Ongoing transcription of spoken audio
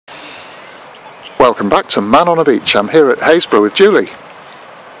Welcome back to Man on a Beach. I'm here at Happisburgh with Julie.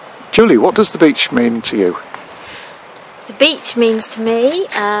 Julie, what does the beach mean to you? The beach means to me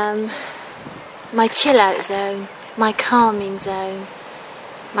my chill out zone, my calming zone,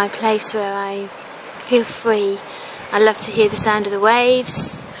 my place where I feel free. I love to hear the sound of the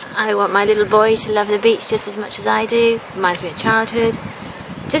waves. I want my little boy to love the beach just as much as I do. Reminds me of childhood.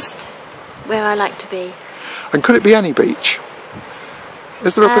 Just where I like to be. And could it be any beach?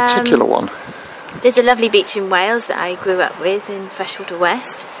 Is there a particular one? There's a lovely beach in Wales that I grew up with in Freshwater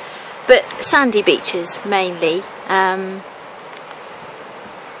West, but sandy beaches mainly. I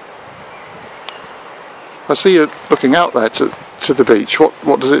see you looking out there to the beach.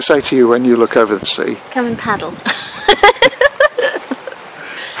 What does it say to you when you look over the sea? Come and paddle.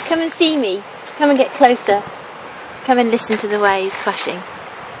 Come and see me. Come and get closer. Come and listen to the waves crashing.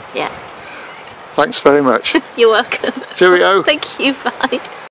 Yeah. Thanks very much. You're welcome. Cheerio. Thank you, bye.